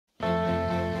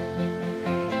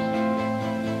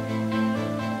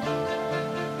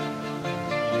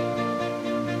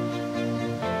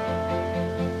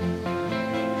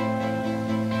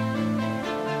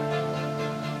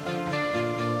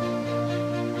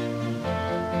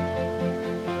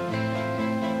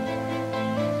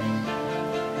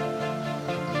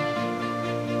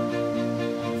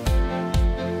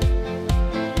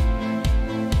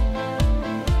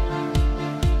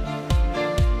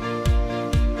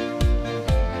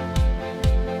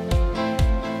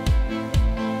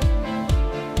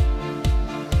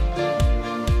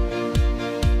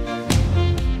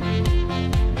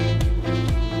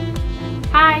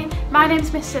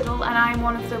name's Miss Siddle and I'm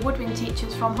one of the woodwind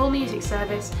teachers from Hull Music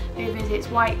Service who visits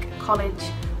Wyke College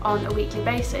on a weekly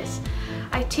basis.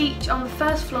 I teach on the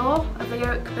first floor of the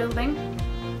Oak building,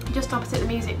 just opposite the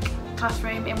music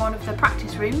classroom in one of the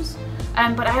practice rooms,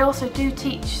 but I also do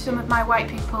teach some of my Wyke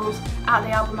pupils at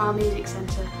the Albemarle Music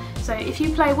Centre. So if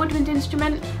you play a woodwind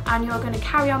instrument and you're going to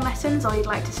carry on lessons or you'd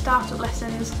like to start up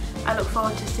lessons, I look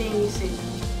forward to seeing you soon.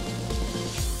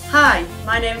 Hi,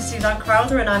 my name is Suzanne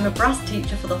Crowther and I'm a brass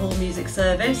teacher for the Hull Music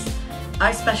Service.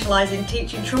 I specialise in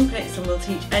teaching trumpets and will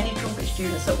teach any trumpet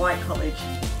students at Wyke College.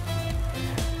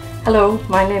 Hello,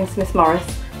 my name is Miss Morris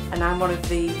and I'm one of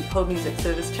the Hull Music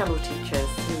Service cello teachers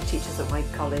who teaches at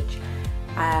Wyke College.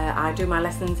 I do my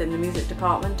lessons in the music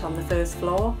department on the first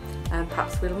floor and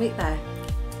perhaps we'll meet there.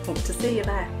 Hope to see you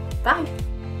there. Bye!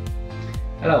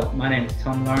 Hello, my name is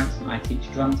Tom Lawrence and I teach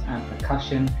drums and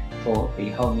percussion for the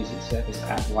Hull Music Service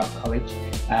at Wyke College.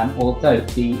 Although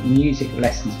the music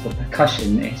lessons for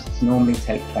percussionists normally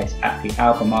take place at the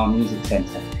Albemarle Music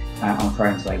Centre on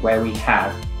Thrones Way, where we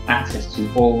have access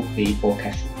to all the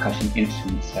orchestral percussion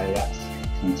instruments, so that's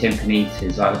from timpani to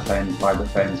xylophones,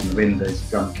 vibraphones, marimbas,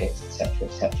 drum kits, etc,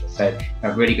 etc. So we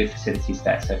have really good facilities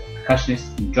there. So for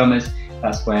percussionists and drummers,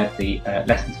 that's where the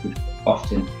lessons would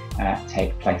often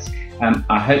take place.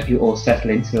 I hope you all settle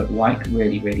into Wyke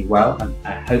really well, and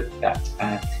I hope that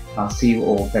I'll see you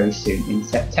all very soon in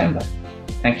September.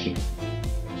 Thank you.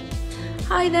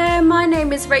 Hi there, my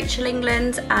name is Rachel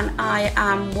England and I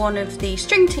am one of the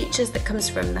string teachers that comes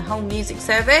from the Hull Music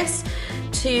Service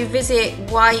to visit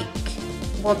Wyke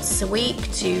once a week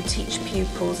to teach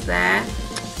pupils there.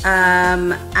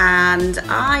 And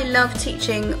I love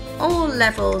teaching all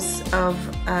levels of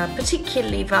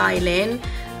particularly violin,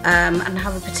 and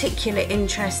have a particular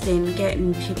interest in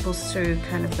getting pupils through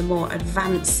kind of the more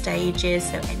advanced stages,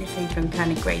 so anything from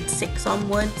kind of grade 6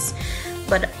 onwards,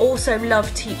 but also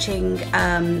love teaching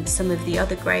some of the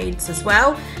other grades as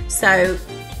well. So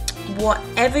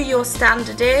whatever your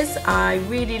standard is, I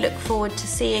really look forward to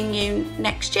seeing you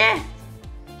next year.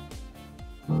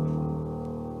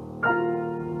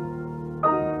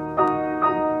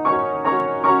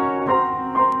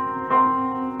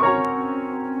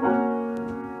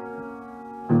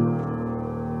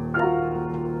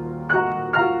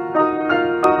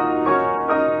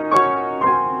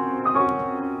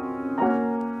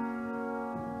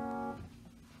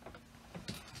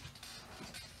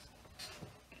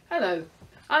 Hello,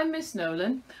 I'm Miss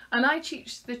Nolan and I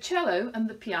teach the cello and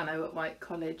the piano at Wyke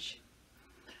College.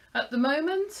 At the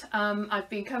moment I've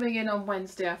been coming in on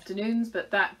Wednesday afternoons,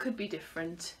 but that could be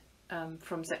different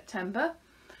from September.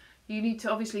 You need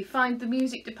to obviously find the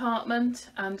music department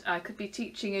and I could be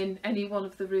teaching in any one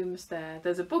of the rooms there.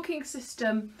 There's a booking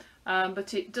system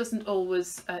but it doesn't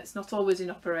always, it's not always in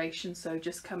operation, so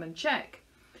just come and check.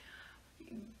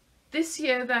 This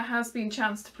year there has been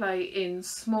chance to play in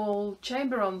small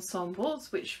chamber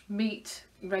ensembles which meet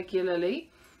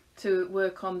regularly to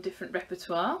work on different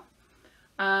repertoire,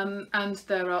 and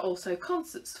there are also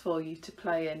concerts for you to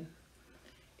play in.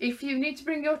 If you need to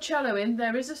bring your cello in,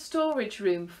 there is a storage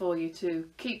room for you to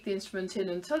keep the instrument in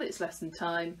until it's lesson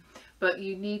time, but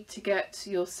you need to get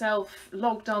yourself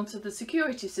logged onto the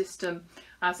security system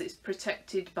as it's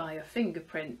protected by a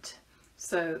fingerprint.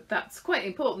 So that's quite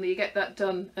important that you get that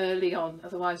done early on,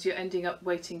 otherwise you're ending up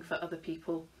waiting for other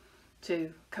people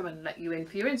to come and let you in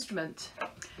for your instrument.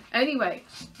 Anyway,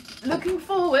 looking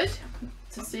forward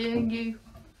to seeing you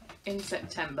in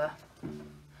September.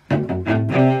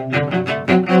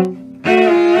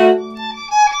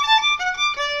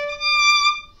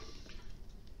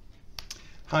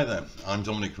 Hi there, I'm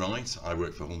Dominic Wright. I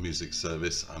work for Hull Music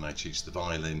Service and I teach the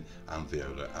violin and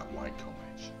viola at Wyke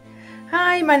College.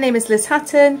 Hi, my name is Liz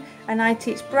Hatton and I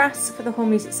teach brass for the Hull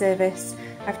Music Service.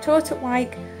 I've taught at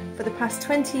Wyke for the past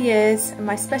 20 years and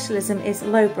my specialism is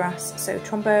low brass, so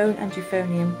trombone and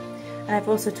euphonium. And I've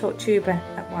also taught tuba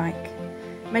at Wyke.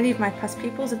 Many of my past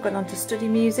pupils have gone on to study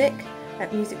music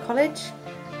at Music College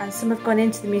and some have gone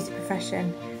into the music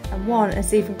profession, and one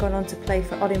has even gone on to play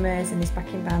for Ollie Murs and his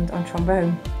backing band on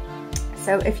trombone.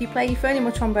 So if you play euphonium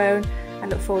or trombone, I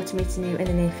look forward to meeting you in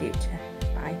the near future.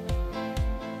 Bye.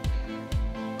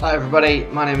 Hi everybody,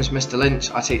 my name is Mr Lynch.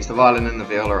 I teach the violin and the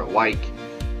viola at Wyke.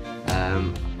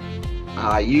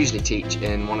 I usually teach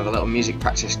in one of the little music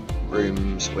practice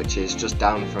rooms, which is just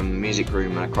down from the music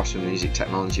room and across from the music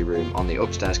technology room on the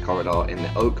upstairs corridor in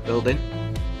the Oak building.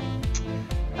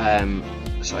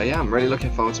 So yeah, I'm really looking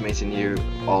forward to meeting you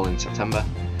all in September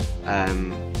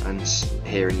and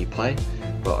hearing you play.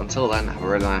 But until then, have a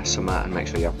really nice summer and make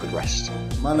sure you have good rest.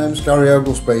 My name's Gary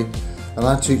Oglesby and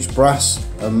I teach brass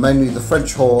and mainly the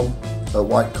French horn at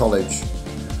Wyke College.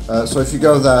 So if you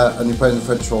go there and you're playing the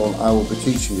French horn, I will be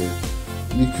teaching you.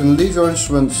 You can leave your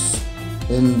instruments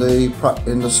in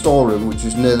the storeroom, which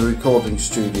is near the recording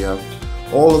studio.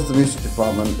 All of the music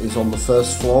department is on the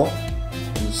first floor,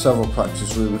 and there's several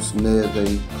practice rooms near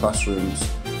the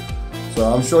classrooms.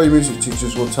 So I'm sure your music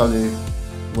teachers will tell you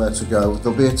where to go.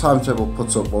 There'll be a timetable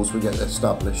put up once we get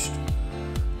established,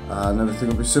 and everything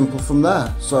will be simple from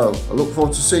there. So I look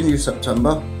forward to seeing you in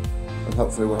September, and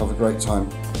hopefully we'll have a great time.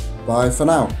 Bye for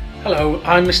now. Hello,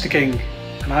 I'm Mr. King,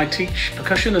 and I teach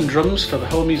percussion and drums for the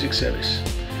whole music service.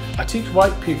 I teach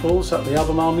white pupils at the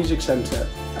Albemarle Music Centre,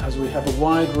 as we have a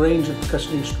wide range of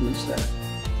percussion instruments there.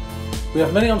 We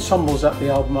have many ensembles at the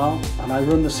Albemarle, and I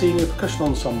run the senior percussion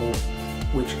ensemble,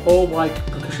 which all Wyke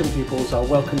percussion pupils are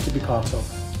welcome to be part of.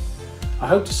 I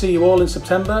hope to see you all in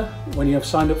September when you have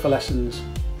signed up for lessons.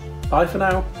 Bye for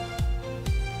now.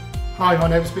 Hi, my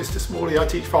name is Mr. Smalley. I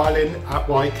teach violin at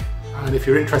Wyke, and if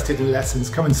you're interested in lessons,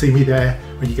 come and see me there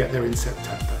when you get there in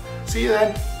September. See you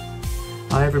then.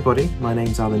 Hi everybody, my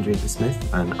name's Alan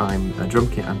Dreamer-Smith and I'm a drum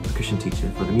kit and percussion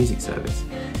teacher for the music service.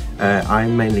 I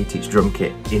mainly teach drum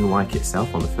kit in Wyke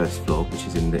itself on the first floor, which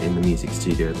is in the music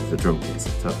studio. There's a drum kit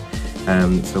set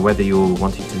up. So whether you're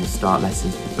wanting to start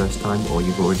lessons for the first time or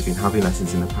you've already been having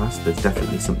lessons in the past, there's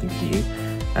definitely something for you.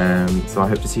 So I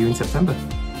hope to see you in September.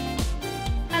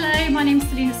 Hello, my name's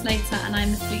Selina Slater and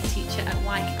I'm the flute teacher at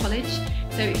Wyke College.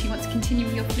 So if you want to continue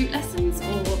with your flute lessons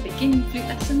or begin flute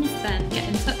lessons, then get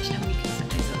in touch and we can